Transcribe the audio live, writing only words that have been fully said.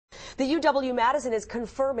The UW-Madison is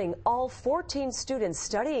confirming all 14 students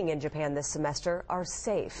studying in Japan this semester are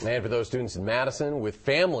safe. And for those students in Madison with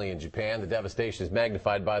family in Japan, the devastation is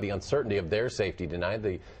magnified by the uncertainty of their safety tonight.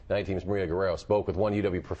 The night team's Maria Guerrero spoke with one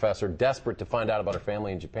UW professor desperate to find out about her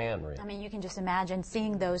family in Japan. Maria. I mean, you can just imagine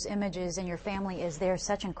seeing those images, and your family is there.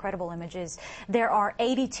 Such incredible images. There are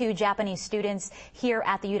 82 Japanese students here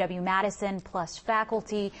at the UW-Madison, plus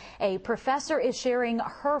faculty. A professor is sharing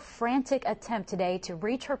her frantic attempt today to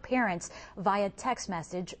reach her parents via text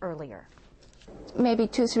message earlier. Maybe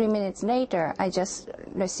 2-3 minutes later, I just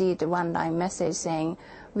received a one-line message saying,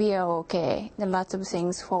 "We are okay. Lots of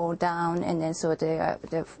things fall down, and then so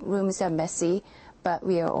the rooms are messy, but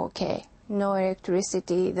we are okay. No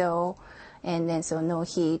electricity though, and then so no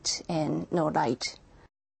heat and no light."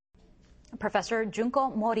 Professor Junko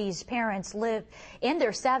Mori's parents live in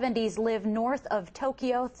their 70s, live north of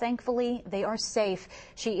Tokyo. Thankfully, they are safe.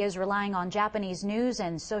 She is relying on Japanese news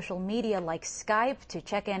and social media like Skype to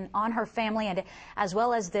check in on her family, and as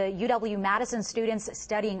well as the UW-Madison students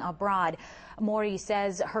studying abroad. Mori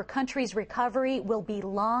says her country's recovery will be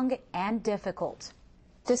long and difficult.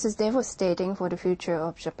 This is devastating for the future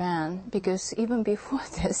of Japan, because even before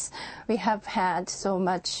this, we have had so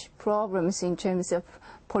much problems in terms of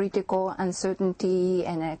political uncertainty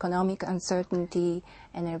and economic uncertainty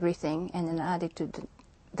and everything. And then added to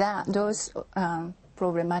that, those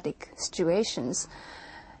problematic situations,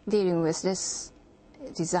 dealing with this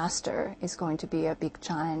disaster is going to be a big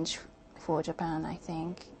challenge for Japan, I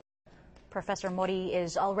think. Professor Mori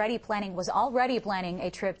was already planning a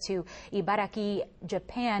trip to Ibaraki,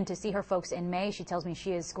 Japan to see her folks in May. She tells me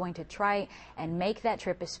she is going to try and make that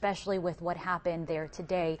trip, especially with what happened there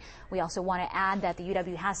today. We also want to add that the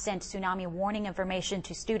UW has sent tsunami warning information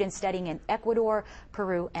to students studying in Ecuador,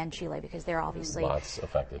 Peru, and Chile, because they're obviously lots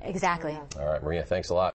affected. Exactly. All right, Maria, thanks a lot.